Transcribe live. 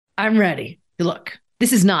I'm ready. Look,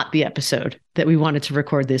 this is not the episode that we wanted to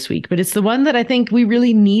record this week, but it's the one that I think we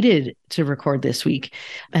really needed to record this week.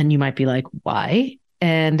 And you might be like, why?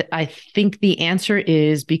 And I think the answer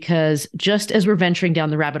is because just as we're venturing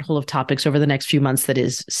down the rabbit hole of topics over the next few months, that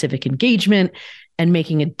is civic engagement and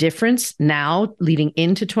making a difference now leading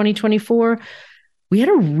into 2024, we had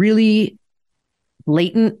a really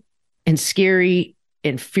blatant and scary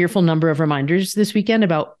and fearful number of reminders this weekend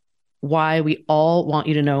about why we all want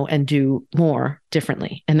you to know and do more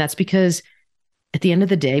differently. And that's because at the end of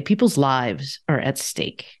the day, people's lives are at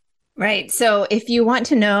stake. Right. So if you want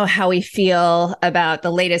to know how we feel about the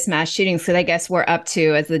latest mass shootings, because I guess we're up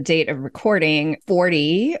to, as the date of recording,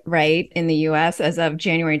 40, right, in the US as of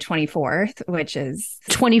January 24th, which is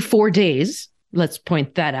 24 days. Let's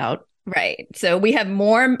point that out. Right. So we have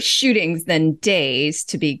more shootings than days,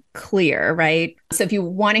 to be clear, right? So if you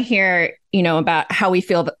want to hear, about how we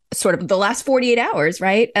feel sort of the last 48 hours,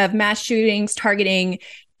 right, of mass shootings targeting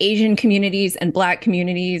Asian communities and Black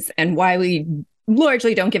communities, and why we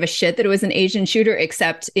largely don't give a shit that it was an Asian shooter,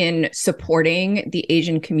 except in supporting the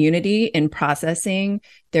Asian community in processing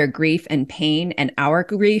their grief and pain and our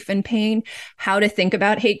grief and pain, how to think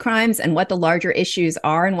about hate crimes and what the larger issues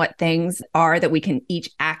are and what things are that we can each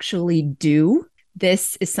actually do.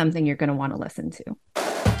 This is something you're going to want to listen to.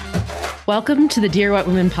 Welcome to the Dear White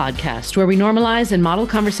Women podcast, where we normalize and model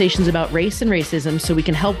conversations about race and racism so we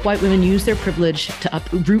can help white women use their privilege to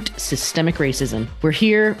uproot systemic racism. We're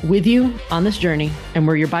here with you on this journey, and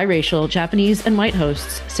we're your biracial Japanese and white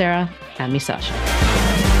hosts, Sarah and Misasha.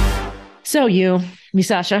 So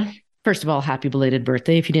Misasha, first of all, happy belated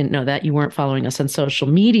birthday. If you didn't know that, you weren't following us on social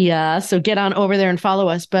media, so get on over there and follow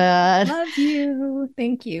us, bud. Love you.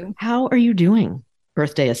 Thank you. How are you doing?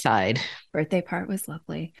 Birthday aside. Birthday part was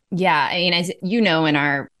lovely. Yeah. I mean, as you know, in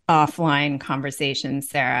our offline conversations,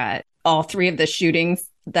 Sarah, all three of the shootings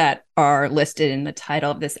that are listed in the title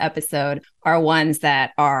of this episode are ones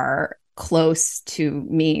that are close to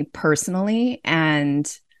me personally. And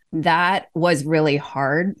that was really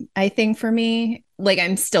hard, I think, for me. Like,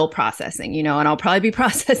 I'm still processing, and I'll probably be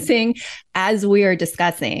processing as we are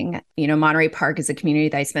discussing. Monterey Park is a community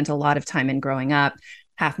that I spent a lot of time in growing up.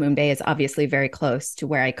 Half Moon Bay is obviously very close to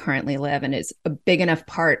where I currently live and is a big enough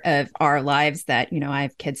part of our lives that, I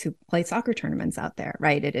have kids who play soccer tournaments out there,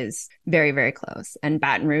 right? It is very, very close. And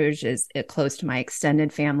Baton Rouge is close to my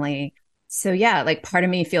extended family. So yeah, like part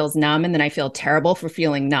of me feels numb, and then I feel terrible for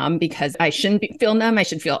feeling numb because I shouldn't feel numb. I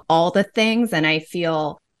should feel all the things. And I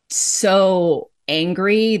feel so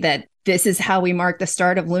angry that this is how we mark the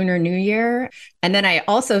start of Lunar New Year. And then I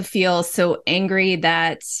also feel so angry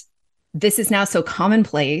that this is now so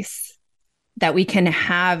commonplace that we can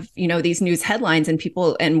have, these news headlines and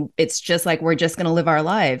people, and it's just like, we're just going to live our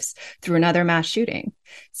lives through another mass shooting.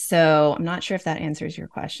 So I'm not sure if that answers your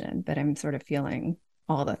question, but I'm sort of feeling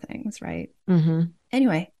all the things, right? Mm-hmm.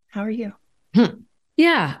 Anyway, how are you?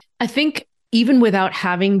 Yeah, I think even without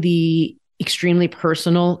having the extremely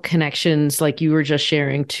personal connections like you were just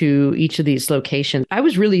sharing to each of these locations, I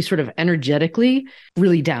was really sort of energetically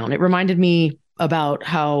really down. It reminded me about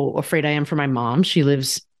how afraid I am for my mom. She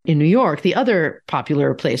lives in New York, the other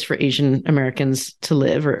popular place for Asian Americans to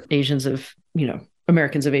live, or Asians of,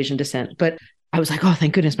 Americans of Asian descent. But I was like, oh,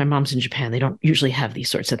 thank goodness my mom's in Japan. They don't usually have these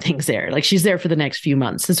sorts of things there. Like, she's there for the next few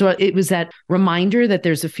months. And so it was that reminder that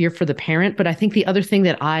there's a fear for the parent. But I think the other thing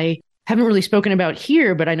that I haven't really spoken about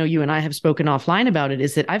here, but I know you and I have spoken offline about it,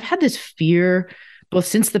 is that I've had this fear both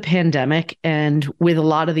since the pandemic and with a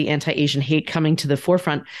lot of the anti-Asian hate coming to the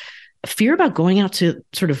forefront, fear about going out to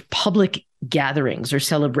sort of public gatherings or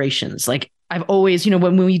celebrations. Like, I've always,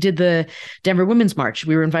 when we did the Denver Women's March,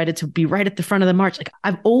 we were invited to be right at the front of the march. Like,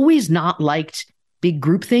 I've always not liked big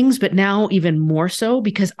group things, but now even more so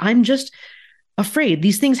because I'm just afraid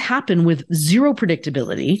these things happen with zero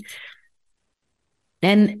predictability.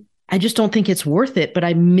 And I just don't think it's worth it, but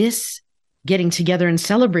I miss getting together and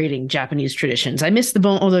celebrating Japanese traditions. I miss the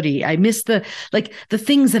bon odori. I miss the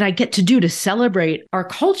things that I get to do to celebrate our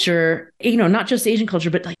culture, not just Asian culture,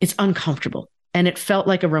 but like, it's uncomfortable. And it felt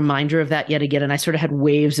like a reminder of that yet again. And I sort of had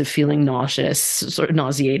waves of feeling nauseous, sort of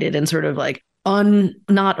nauseated and sort of like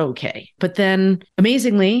not okay. But then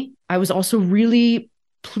amazingly, I was also really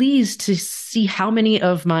pleased to see how many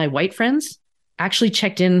of my white friends actually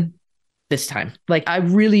checked in this time. Like, I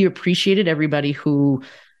really appreciated everybody who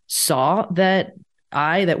saw that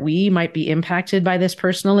we might be impacted by this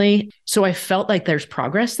personally. So I felt like there's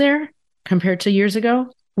progress there compared to years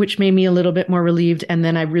ago, which made me a little bit more relieved. And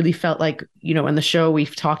then I really felt like, in the show,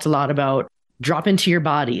 we've talked a lot about drop into your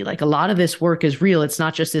body. Like a lot of this work is real. It's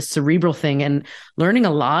not just this cerebral thing, and learning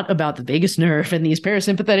a lot about the vagus nerve and these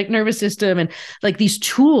parasympathetic nervous system and like these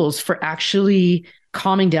tools for actually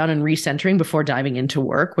calming down and recentering before diving into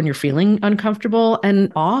work when you're feeling uncomfortable and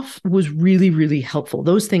off was really, really helpful.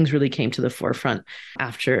 Those things really came to the forefront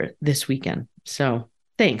after this weekend. So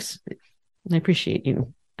thanks. I appreciate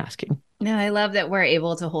you asking. No, I love that we're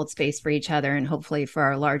able to hold space for each other and hopefully for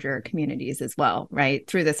our larger communities as well, right?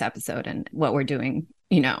 Through this episode and what we're doing,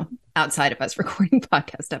 outside of us recording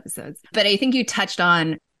podcast episodes. But I think you touched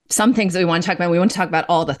on some things that we want to talk about. We want to talk about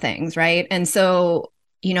all the things, right? And so,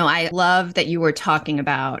 I love that you were talking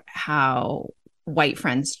about how white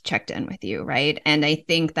friends checked in with you, right? And I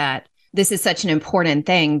think that this is such an important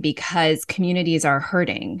thing because communities are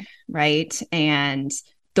hurting, right? And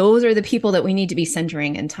those are the people that we need to be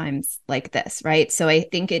centering in times like this, right? So I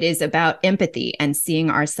think it is about empathy and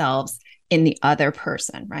seeing ourselves in the other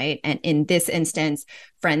person, right? And in this instance,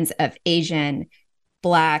 friends of Asian,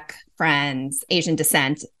 Black friends, Asian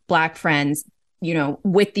descent, Black friends,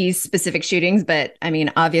 with these specific shootings. But I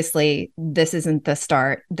mean, obviously, this isn't the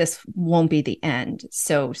start. This won't be the end.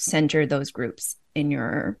 So center those groups in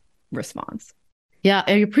your response. Yeah,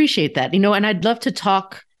 I appreciate that. And I'd love to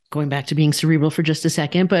talk, going back to being cerebral for just a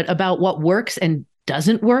second, but about what works and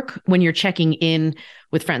doesn't work when you're checking in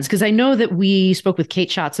with friends. Because I know that we spoke with Kate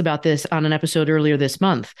Schatz about this on an episode earlier this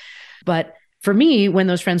month. But for me, when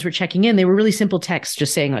those friends were checking in, they were really simple texts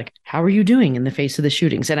just saying like, how are you doing in the face of the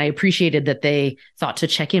shootings? And I appreciated that they thought to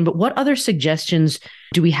check in. But what other suggestions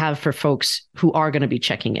do we have for folks who are going to be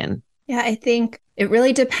checking in? Yeah, I think it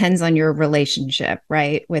really depends on your relationship,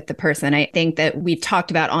 right, with the person. I think that we've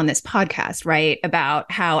talked about on this podcast, right,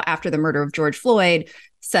 about how after the murder of George Floyd,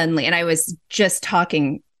 suddenly, and I was just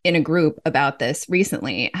talking in a group about this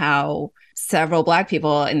recently, how several Black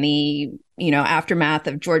people in the aftermath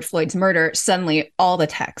of George Floyd's murder, suddenly all the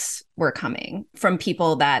texts were coming from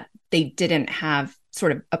people that they didn't have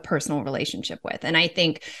sort of a personal relationship with. And I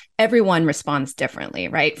think everyone responds differently,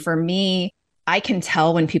 right? For me, I can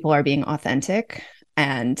tell when people are being authentic.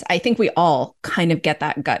 And I think we all kind of get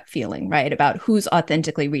that gut feeling, right? About who's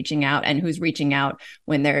authentically reaching out and who's reaching out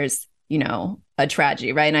when there's, a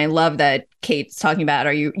tragedy, right? And I love that Kate's talking about,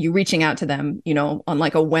 are you reaching out to them, on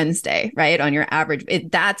like a Wednesday, right? On your average,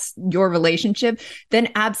 if that's your relationship, then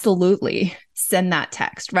absolutely send that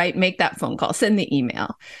text, right? Make that phone call, send the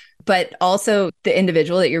email. But also the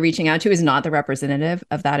individual that you're reaching out to is not the representative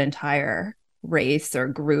of that entire race or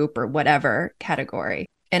group or whatever category.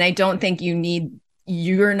 And I don't think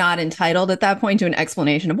you're not entitled at that point to an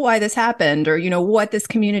explanation of why this happened or, what this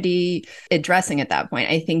community addressing at that point.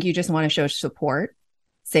 I think you just want to show support,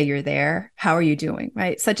 say you're there. How are you doing?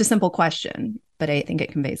 Right. Such a simple question, but I think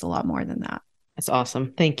it conveys a lot more than that. That's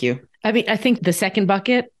awesome. Thank you. I mean, I think the second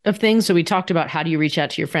bucket of things, so we talked about how do you reach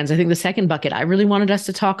out to your friends? I think the second bucket I really wanted us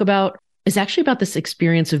to talk about is actually about this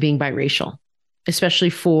experience of being biracial,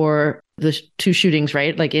 especially for the two shootings,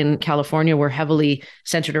 right? Like in California, were heavily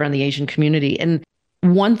centered around the Asian community. And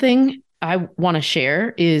one thing I want to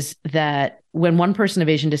share is that when one person of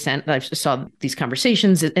Asian descent, I saw these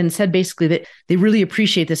conversations and said basically that they really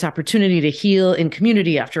appreciate this opportunity to heal in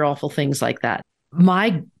community after awful things like that.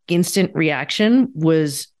 My instant reaction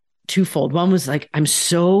was twofold. One was like, I'm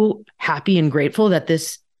so happy and grateful that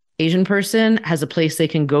this Asian person has a place they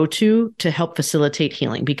can go to help facilitate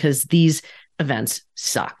healing because these events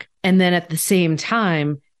suck. And then at the same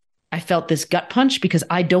time, I felt this gut punch because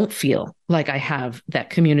I don't feel like I have that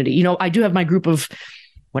community. I do have my group of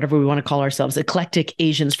whatever we want to call ourselves, eclectic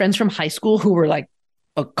Asians, friends from high school who were like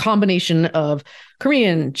a combination of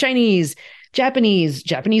Korean, Chinese,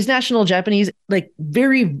 Japanese national, Japanese, like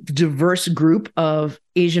very diverse group of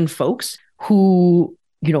Asian folks who,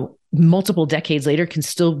 multiple decades later can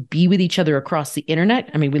still be with each other across the internet.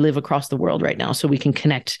 I mean, we live across the world right now, so we can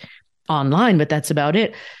connect online, but that's about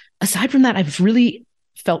it. Aside from that, I've really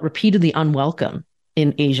felt repeatedly unwelcome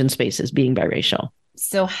in Asian spaces being biracial.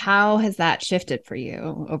 So how has that shifted for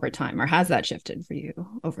you over time, or has that shifted for you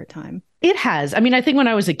over time? It has. I mean, I think when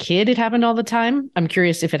I was a kid, it happened all the time. I'm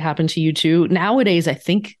curious if it happened to you too. Nowadays, I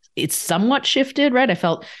think it's somewhat shifted, right? I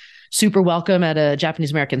felt super welcome at a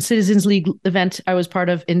Japanese American Citizens League event I was part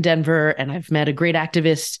of in Denver. And I've met a great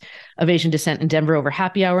activist of Asian descent in Denver over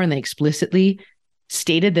happy hour. And they explicitly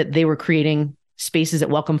stated that they were creating spaces that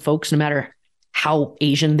welcome folks no matter how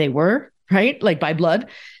Asian they were, right? Like by blood.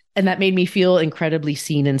 And that made me feel incredibly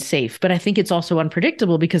seen and safe. But I think it's also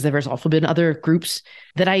unpredictable because there's also been other groups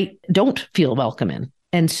that I don't feel welcome in.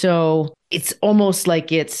 And so it's almost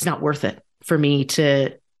like it's not worth it for me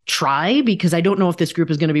to try because I don't know if this group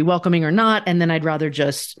is going to be welcoming or not. And then I'd rather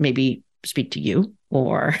just maybe speak to you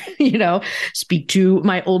or, speak to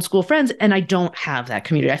my old school friends. And I don't have that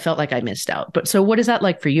community. I felt like I missed out. But so what is that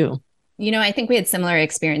like for you? I think we had similar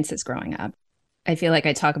experiences growing up. I feel like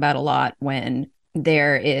I talk about a lot when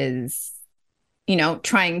there is,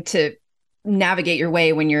 trying to navigate your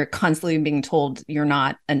way when you're constantly being told you're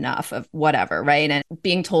not enough of whatever, right? And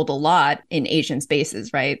being told a lot in Asian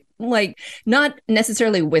spaces, right? Like not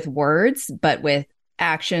necessarily with words, but with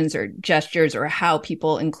actions or gestures or how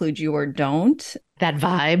people include you or don't. That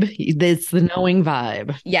vibe, it's the knowing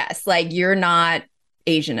vibe. Yes, like you're not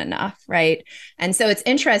Asian enough, right? And so it's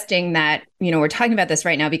interesting that, we're talking about this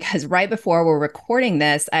right now because right before we're recording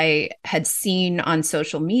this, I had seen on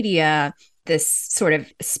social media this sort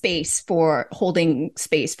of space for holding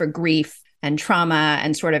space for grief and trauma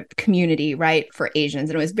and sort of community, right, for Asians.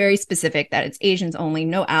 And it was very specific that it's Asians only,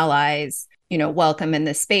 no allies, welcome in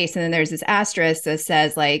this space. And then there's this asterisk that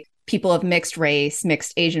says like people of mixed race,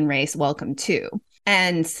 mixed Asian race, welcome too.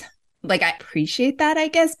 And like, I appreciate that, I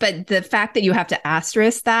guess. But the fact that you have to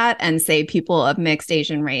asterisk that and say people of mixed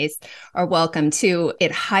Asian race are welcome too,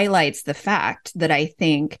 it highlights the fact that I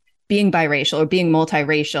think being biracial or being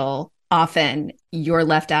multiracial, often you're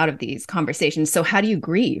left out of these conversations. So how do you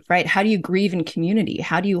grieve, right? How do you grieve in community?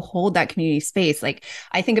 How do you hold that community space? Like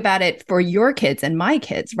I think about it for your kids and my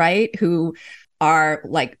kids, right? Who are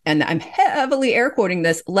like, and I'm heavily air quoting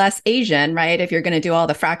this, less Asian, right? If you're going to do all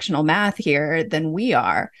the fractional math here than we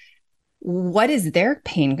are, what is their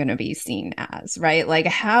pain going to be seen as, right? Like,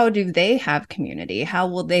 how do they have community? How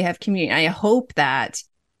will they have community? I hope that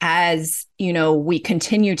as, we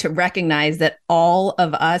continue to recognize that all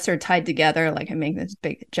of us are tied together, like I make this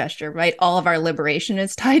big gesture, right? All of our liberation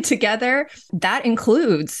is tied together. That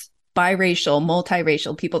includes biracial,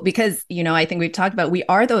 multiracial people, because, I think we've talked about, we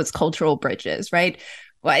are those cultural bridges, right?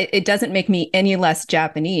 Well, it doesn't make me any less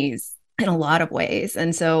Japanese in a lot of ways.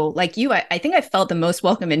 And so like you, I think I felt the most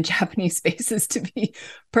welcome in Japanese spaces, to be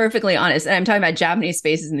perfectly honest. And I'm talking about Japanese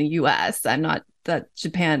spaces in the US. I'm not the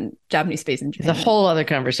Japanese space in Japan. It's a whole other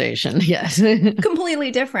conversation. Yes.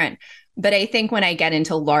 Completely different. But I think when I get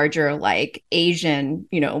into larger, like Asian,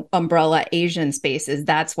 umbrella Asian spaces,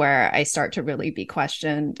 that's where I start to really be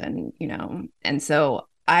questioned. And, and so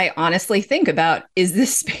I honestly think about, is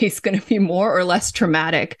this space going to be more or less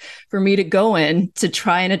traumatic for me to go in to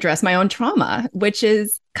try and address my own trauma, which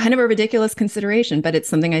is kind of a ridiculous consideration, but it's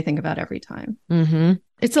something I think about every time. Mm-hmm.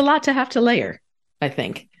 It's a lot to have to layer, I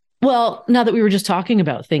think. Well, now that we were just talking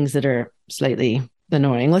about things that are slightly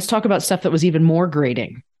annoying, let's talk about stuff that was even more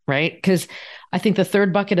grating, right? Because I think the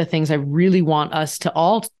third bucket of things I really want us to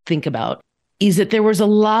all think about is that there was a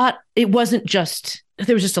lot, there was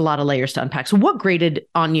just a lot of layers to unpack. So what grated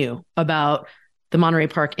on you about the Monterey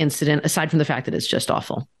Park incident, aside from the fact that it's just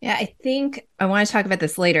awful? Yeah, I think I want to talk about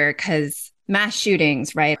this later because mass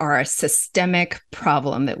shootings, right, are a systemic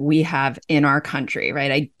problem that we have in our country,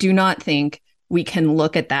 right? I do not think we can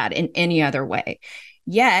look at that in any other way.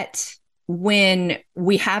 Yet, when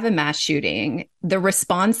we have a mass shooting, the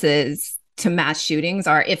responses to mass shootings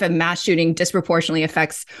are, if a mass shooting disproportionately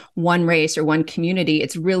affects one race or one community,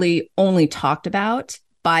 it's really only talked about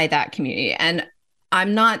by that community. And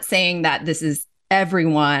I'm not saying that this is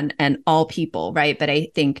everyone and all people, right? But I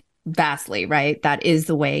think vastly, right, that is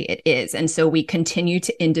the way it is. And so we continue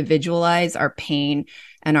to individualize our pain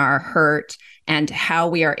and our hurt and how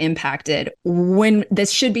we are impacted when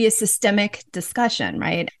this should be a systemic discussion,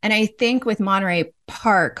 right? And I think with Monterey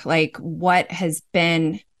Park, like what has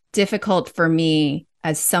been difficult for me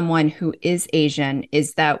as someone who is Asian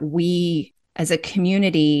is that we as a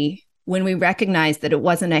community, when we recognize that it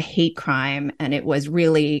wasn't a hate crime and it was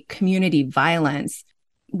really community violence,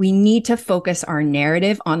 we need to focus our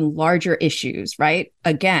narrative on larger issues, right?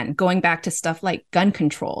 Again, going back to stuff like gun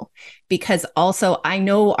control, because also I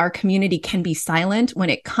know our community can be silent when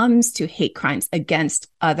it comes to hate crimes against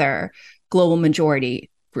other global majority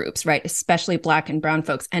groups, right? Especially Black and brown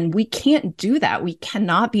folks. And we can't do that. We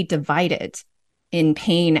cannot be divided in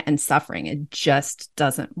pain and suffering. It just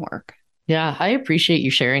doesn't work. Yeah, I appreciate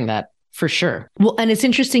you sharing that for sure. Well, and it's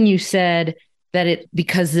interesting you said that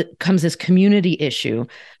because it comes as community issue,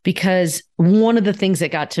 because one of the things that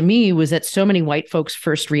got to me was that so many white folks'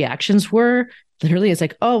 first reactions were literally, it's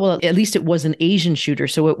like, oh, well, at least it was an Asian shooter,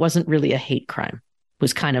 so it wasn't really a hate crime.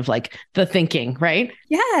 Was kind of like the thinking, right?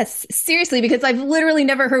 Yes, seriously, because I've literally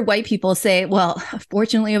never heard white people say, well,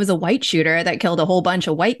 fortunately, it was a white shooter that killed a whole bunch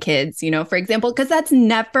of white kids, for example, because that's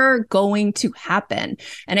never going to happen.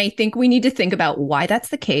 And I think we need to think about why that's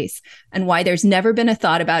the case and why there's never been a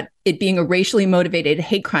thought about it being a racially motivated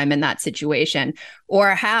hate crime in that situation,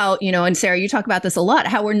 or how, and Sarah, you talk about this a lot,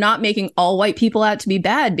 how we're not making all white people out to be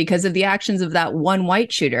bad because of the actions of that one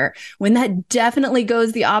white shooter, when that definitely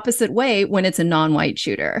goes the opposite way when it's a non-white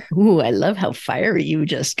shooter. Ooh, I love how fiery you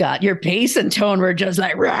just got. Your pace and tone were just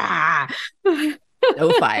like, rah.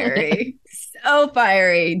 So fiery. So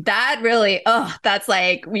fiery. That really, that's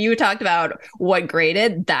like, when you talked about what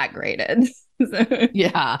graded, that graded.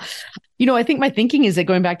 Yeah. I think my thinking is that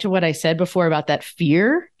going back to what I said before about that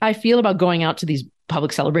fear I feel about going out to these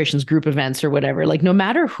public celebrations, group events or whatever, like no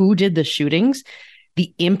matter who did the shootings,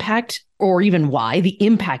 the impact or even why the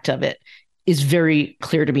impact of it is very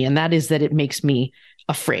clear to me. And that is that it makes me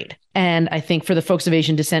afraid. And I think for the folks of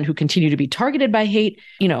Asian descent who continue to be targeted by hate,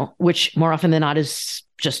 which more often than not is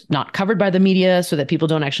just not covered by the media so that people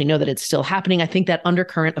don't actually know that it's still happening. I think that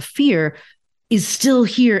undercurrent of fear is still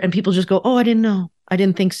here and people just go, oh, I didn't know. I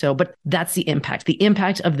didn't think so. But that's the impact. The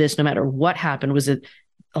impact of this, no matter what happened, was that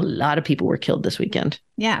a lot of people were killed this weekend.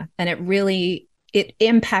 Yeah. And it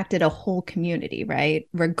impacted a whole community, right?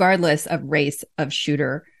 Regardless of race of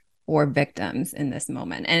shooter or victims in this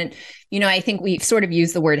moment. And, I think we've sort of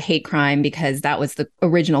used the word hate crime because that was the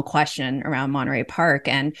original question around Monterey Park.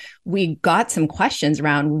 And we got some questions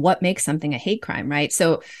around what makes something a hate crime, right?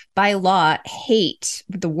 So by law, hate,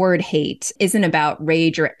 the word hate, isn't about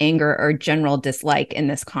rage or anger or general dislike in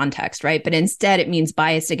this context, right? But instead, it means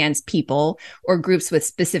bias against people or groups with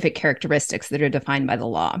specific characteristics that are defined by the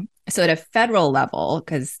law. So at a federal level,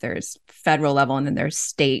 because there's federal level and then there's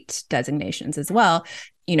state designations as well,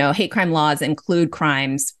 hate crime laws include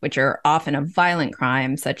crimes which are often a violent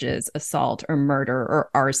crime, such as assault or murder or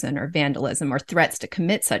arson or vandalism or threats to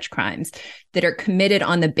commit such crimes that are committed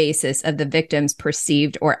on the basis of the victim's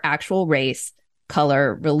perceived or actual race,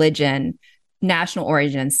 color, religion, national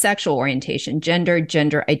origin, sexual orientation,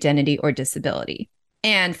 gender identity, or disability.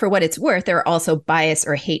 And for what it's worth, there are also bias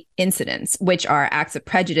or hate incidents, which are acts of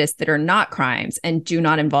prejudice that are not crimes and do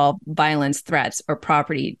not involve violence, threats, or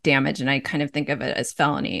property damage. And I kind of think of it as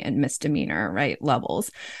felony and misdemeanor, right, levels.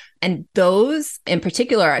 And those in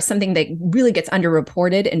particular are something that really gets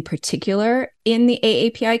underreported, in particular in the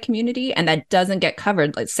AAPI community. And that doesn't get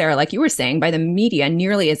covered, like Sarah, like you were saying, by the media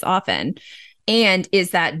nearly as often. And is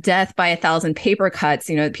that death by 1,000 paper cuts,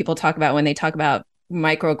 people talk about when they talk about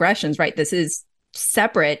microaggressions, right? This is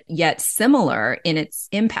separate yet similar in its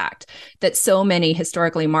impact that so many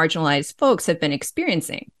historically marginalized folks have been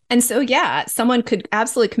experiencing. And so, yeah, someone could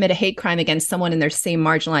absolutely commit a hate crime against someone in their same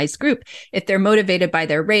marginalized group if they're motivated by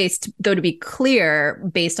their race. Though, to be clear,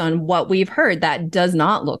 based on what we've heard, that does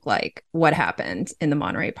not look like what happened in the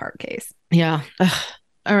Monterey Park case. Yeah.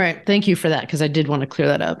 All right. Thank you for that, because I did want to clear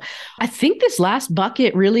that up. I think this last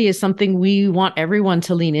bucket really is something we want everyone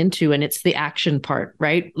to lean into, and it's the action part,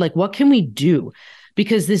 right? Like, what can we do?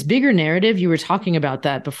 Because this bigger narrative, you were talking about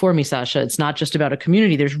that before me, Sasha, it's not just about a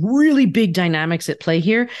community. There's really big dynamics at play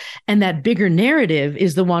here. And that bigger narrative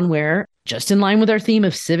is the one where, just in line with our theme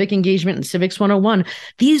of civic engagement and Civics 101,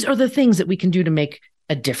 these are the things that we can do to make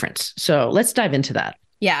a difference. So let's dive into that.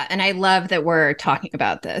 Yeah. And I love that we're talking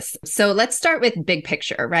about this. So let's start with big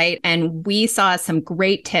picture, right? And we saw some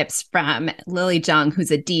great tips from Lily Jung,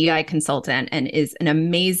 who's a DEI consultant and is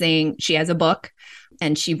she has a book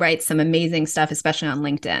and she writes some amazing stuff, especially on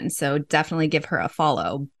LinkedIn. So definitely give her a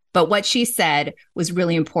follow. But what she said was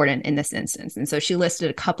really important in this instance. And so she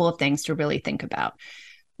listed a couple of things to really think about.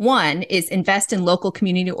 One is invest in local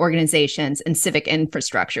community organizations and civic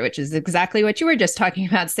infrastructure, which is exactly what you were just talking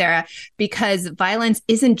about, Sarah, because violence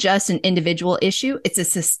isn't just an individual issue, it's a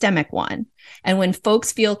systemic one. And when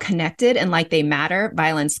folks feel connected and like they matter,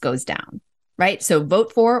 violence goes down, right? So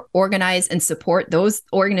vote for, organize, and support those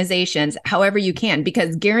organizations however you can,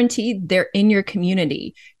 because guaranteed they're in your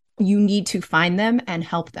community. You need to find them and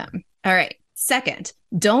help them. All right. Second,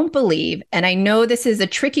 don't believe, and I know this is a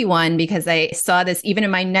tricky one because I saw this even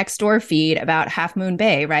in my Nextdoor feed about Half Moon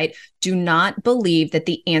Bay, right? Do not believe that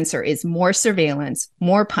the answer is more surveillance,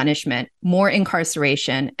 more punishment, more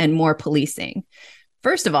incarceration, and more policing.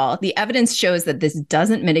 First of all, the evidence shows that this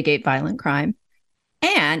doesn't mitigate violent crime.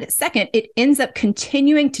 And second, it ends up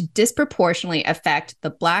continuing to disproportionately affect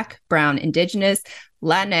the Black, Brown, Indigenous,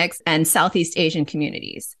 Latinx, and Southeast Asian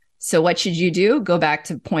communities. So what should you do? Go back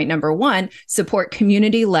to point number one, support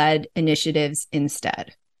community-led initiatives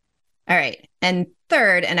instead. All right. And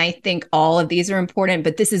third, and I think all of these are important,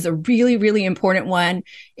 but this is a really, really important one.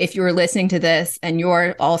 If you're listening to this and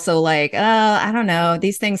you're also like, oh, I don't know,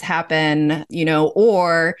 these things happen,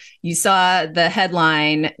 or you saw the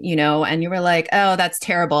headline, and you were like, oh, that's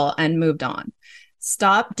terrible, and moved on.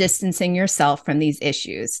 Stop distancing yourself from these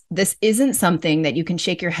issues. This isn't something that you can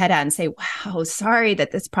shake your head at and say, wow, sorry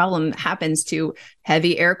that this problem happens to,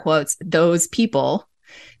 heavy air quotes, those people.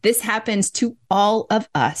 This happens to all of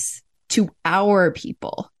us, to our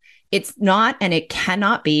people. It's not and it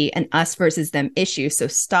cannot be an us versus them issue. So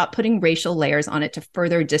stop putting racial layers on it to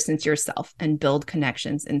further distance yourself and build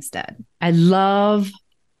connections instead. I love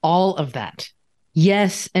all of that.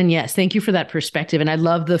 Yes. And yes. Thank you for that perspective. And I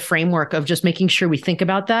love the framework of just making sure we think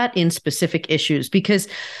about that in specific issues, because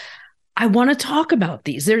I want to talk about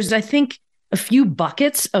these. There's, I think, a few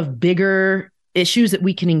buckets of bigger issues that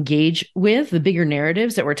we can engage with, the bigger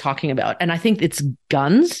narratives that we're talking about. And I think it's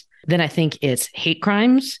guns, then I think it's hate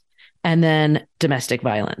crimes, and then domestic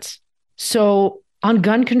violence. So on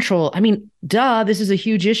gun control, I mean, this is a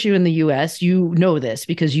huge issue in the US. You know this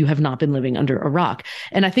because you have not been living under a rock.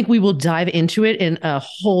 And I think we will dive into it in a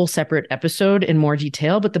whole separate episode in more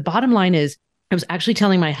detail. But the bottom line is, I was actually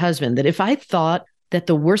telling my husband that if I thought that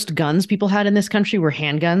the worst guns people had in this country were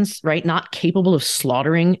handguns, right, not capable of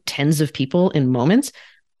slaughtering tens of people in moments,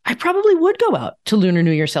 I probably would go out to Lunar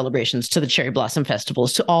New Year celebrations, to the cherry blossom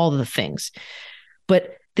festivals, to all the things.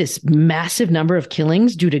 But this massive number of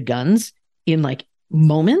killings due to guns in like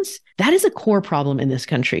moments, that is a core problem in this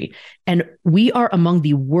country. And we are among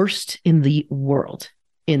the worst in the world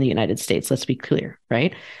in the United States. Let's be clear,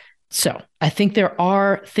 right? So I think there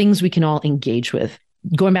are things we can all engage with.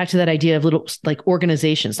 Going back to that idea of little like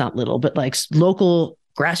organizations, not little, but like local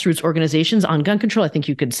grassroots organizations on gun control. I think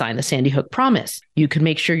you could sign the Sandy Hook Promise. You could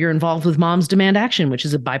make sure you're involved with Moms Demand Action, which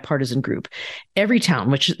is a bipartisan group. Everytown,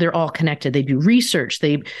 which they're all connected. They do research.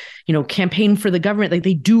 They, campaign for the government. Like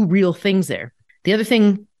they do real things there. The other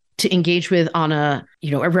thing to engage with on a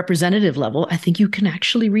representative level, I think you can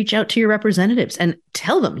actually reach out to your representatives and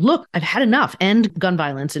tell them, look, I've had enough. End gun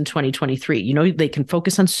violence in 2023. They can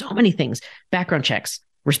focus on so many things: background checks,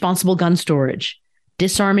 responsible gun storage,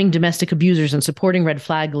 disarming domestic abusers and supporting red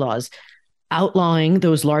flag laws, outlawing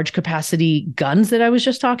those large capacity guns that I was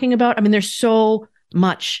just talking about. I mean, there's so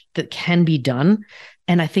much that can be done.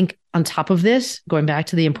 And I think on top of this, going back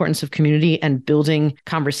to the importance of community and building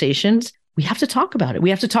conversations, we have to talk about it. We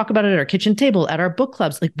have to talk about it at our kitchen table, at our book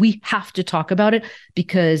clubs. Like we have to talk about it,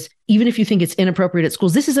 because even if you think it's inappropriate at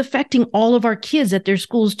schools, this is affecting all of our kids at their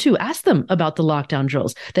schools too. Ask them about the lockdown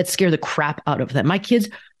drills that scare the crap out of them. My kids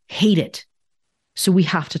hate it. So we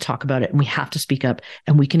have to talk about it and we have to speak up,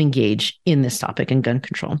 and we can engage in this topic in gun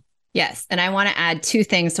control. Yes. And I want to add two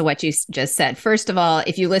things to what you just said. First of all,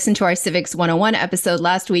 if you listened to our Civics 101 episode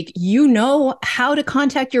last week, you know how to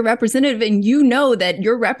contact your representative, and you know that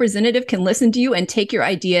your representative can listen to you and take your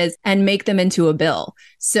ideas and make them into a bill.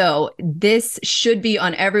 So this should be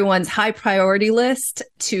on everyone's high priority list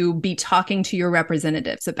to be talking to your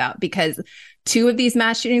representatives about, because two of these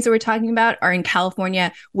mass shootings that we're talking about are in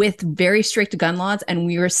California with very strict gun laws, and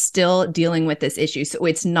we are still dealing with this issue. So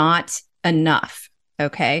it's not enough.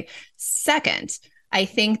 Okay. Second, I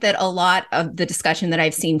think that a lot of the discussion that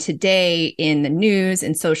I've seen today in the news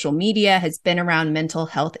and social media has been around mental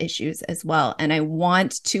health issues as well. And I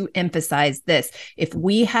want to emphasize this. If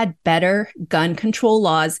we had better gun control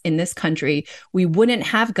laws in this country, we wouldn't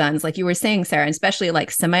have guns, like you were saying, Sarah, especially like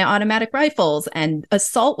semi-automatic rifles and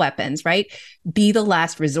assault weapons, right? Be the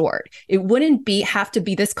last resort. It wouldn't have to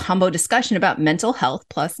be this combo discussion about mental health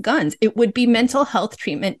plus guns. It would be mental health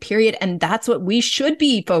treatment, period. And that's what we should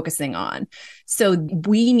be focusing on. So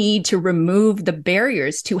we need to remove the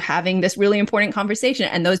barriers to having this really important conversation.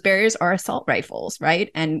 And those barriers are assault rifles, right?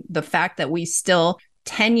 And the fact that we still,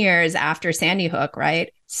 10 years after Sandy Hook,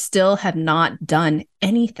 right, still have not done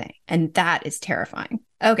anything. And that is terrifying.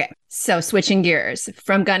 Okay, so switching gears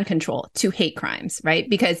from gun control to hate crimes, right?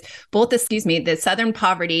 Because the Southern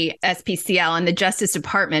Poverty SPCL and the Justice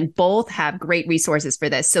Department both have great resources for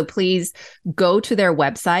this. So please go to their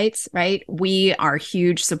websites, right? We are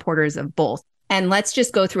huge supporters of both. And let's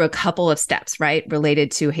just go through a couple of steps, right,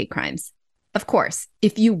 related to hate crimes. Of course,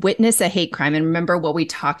 if you witness a hate crime, and remember what we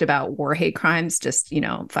talked about war hate crimes just,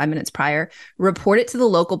 5 minutes prior, report it to the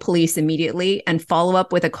local police immediately and follow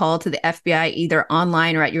up with a call to the FBI, either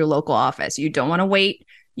online or at your local office. You don't want to wait.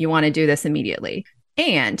 You want to do this immediately.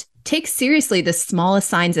 And take seriously the smallest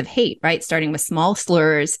signs of hate, right? Starting with small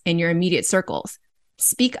slurs in your immediate circles.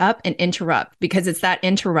 Speak up and interrupt, because it's that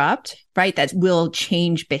interrupt, right, that will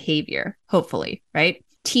change behavior, hopefully, right?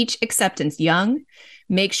 Teach acceptance young.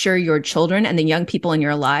 Make sure your children and the young people in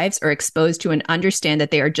your lives are exposed to and understand that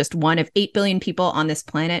they are just one of 8 billion people on this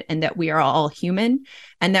planet, and that we are all human,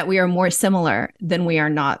 and that we are more similar than we are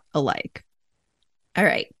not alike. All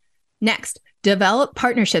right. Next, develop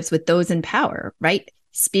partnerships with those in power, right?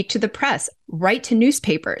 speak to the press, write to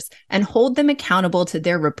newspapers, and hold them accountable to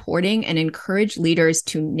their reporting, and encourage leaders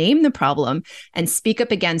to name the problem and speak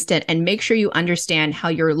up against it, and make sure you understand how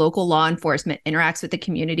your local law enforcement interacts with the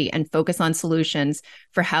community and focus on solutions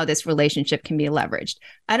for how this relationship can be leveraged.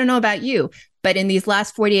 I don't know about you, but in these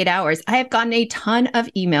last 48 hours, I have gotten a ton of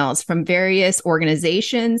emails from various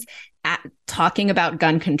organizations talking about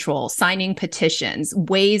gun control, signing petitions,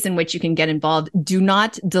 ways in which you can get involved. Do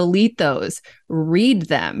not delete those. Read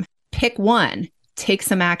them. Pick one. Take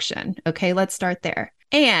some action. Okay, let's start there.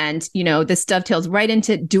 And, this dovetails right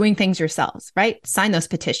into doing things yourselves, right? Sign those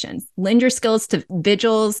petitions. Lend your skills to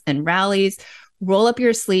vigils and rallies. Roll up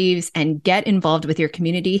your sleeves and get involved with your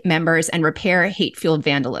community members and repair hate-fueled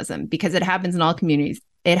vandalism, because it happens in all communities.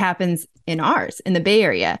 It happens in ours, in the Bay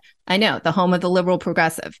Area. I know, the home of the liberal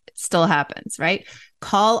progressive. It still happens, right?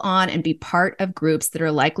 Call on and be part of groups that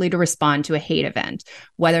are likely to respond to a hate event,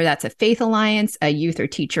 whether that's a faith alliance, a youth or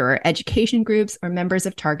teacher or education groups, or members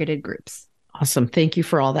of targeted groups. Awesome. Thank you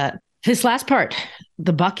for all that. This last part,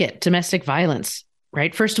 the bucket, domestic violence,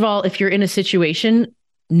 right? First of all, if you're in a situation,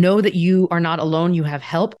 know that you are not alone. You have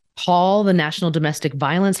help. Call the National Domestic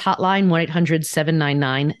Violence Hotline,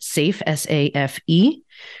 1-800-799-SAFE, SAFE,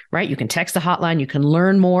 right? You can text the hotline. You can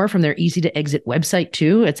learn more from their easy to exit website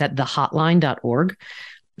too. It's at thehotline.org.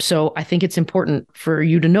 So I think it's important for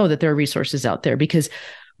you to know that there are resources out there, because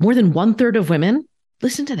more than 1/3 of women,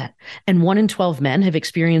 listen to that, and 1 in 12 men have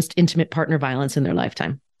experienced intimate partner violence in their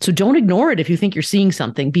lifetime. So don't ignore it if you think you're seeing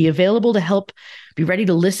something. Be available to help, be ready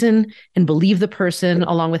to listen and believe the person,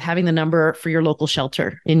 along with having the number for your local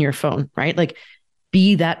shelter in your phone, right? Like,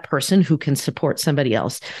 be that person who can support somebody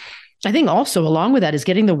else. I think also along with that is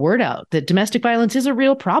getting the word out that domestic violence is a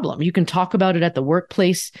real problem. You can talk about it at the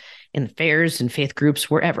workplace, in fairs and faith groups,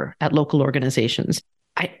 wherever, at local organizations.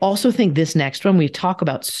 I also think this next one we talk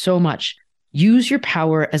about so much. Use your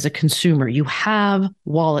power as a consumer. You have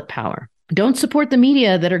wallet power. Don't support the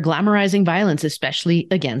media that are glamorizing violence, especially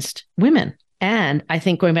against women. And I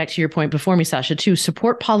think, going back to your point before me, Sasha, too,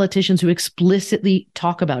 support politicians who explicitly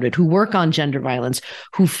talk about it, who work on gender violence,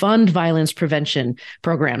 who fund violence prevention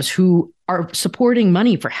programs, who are supporting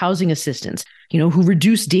money for housing assistance, who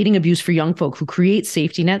reduce dating abuse for young folk, who create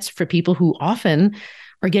safety nets for people who often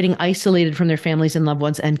are getting isolated from their families and loved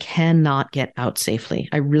ones and cannot get out safely.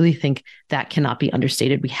 I really think that cannot be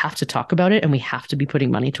understated. We have to talk about it, and we have to be putting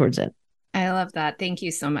money towards it. I love that. Thank you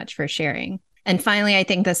so much for sharing. And finally, I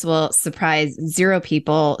think this will surprise 0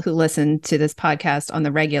 people who listen to this podcast on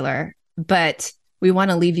the regular, but we want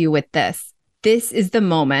to leave you with this. This is the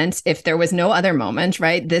moment, if there was no other moment,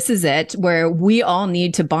 right? This is it, where we all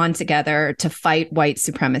need to bond together to fight white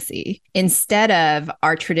supremacy, instead of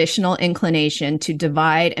our traditional inclination to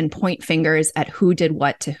divide and point fingers at who did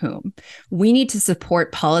what to whom. We need to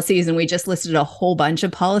support policies, and we just listed a whole bunch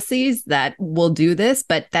of policies that will do this,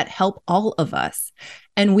 but that help all of us.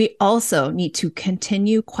 And we also need to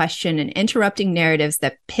continue question and interrupting narratives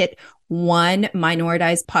that pit one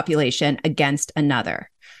minoritized population against another.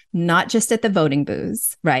 Not just at the voting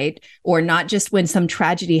booths, right? Or not just when some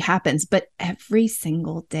tragedy happens, but every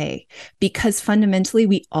single day. Because fundamentally,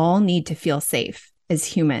 we all need to feel safe as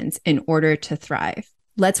humans in order to thrive.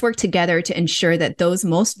 Let's work together to ensure that those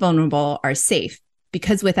most vulnerable are safe,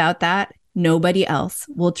 because without that, nobody else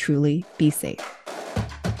will truly be safe.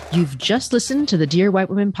 You've just listened to the Dear White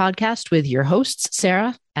Women podcast with your hosts,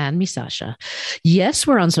 Sarah and me, Sasha. Yes,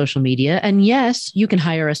 we're on social media. And yes, you can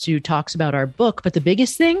hire us to do talks about our book. But the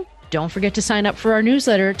biggest thing, don't forget to sign up for our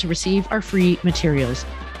newsletter to receive our free materials.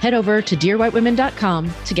 Head over to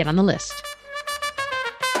dearwhitewomen.com to get on the list.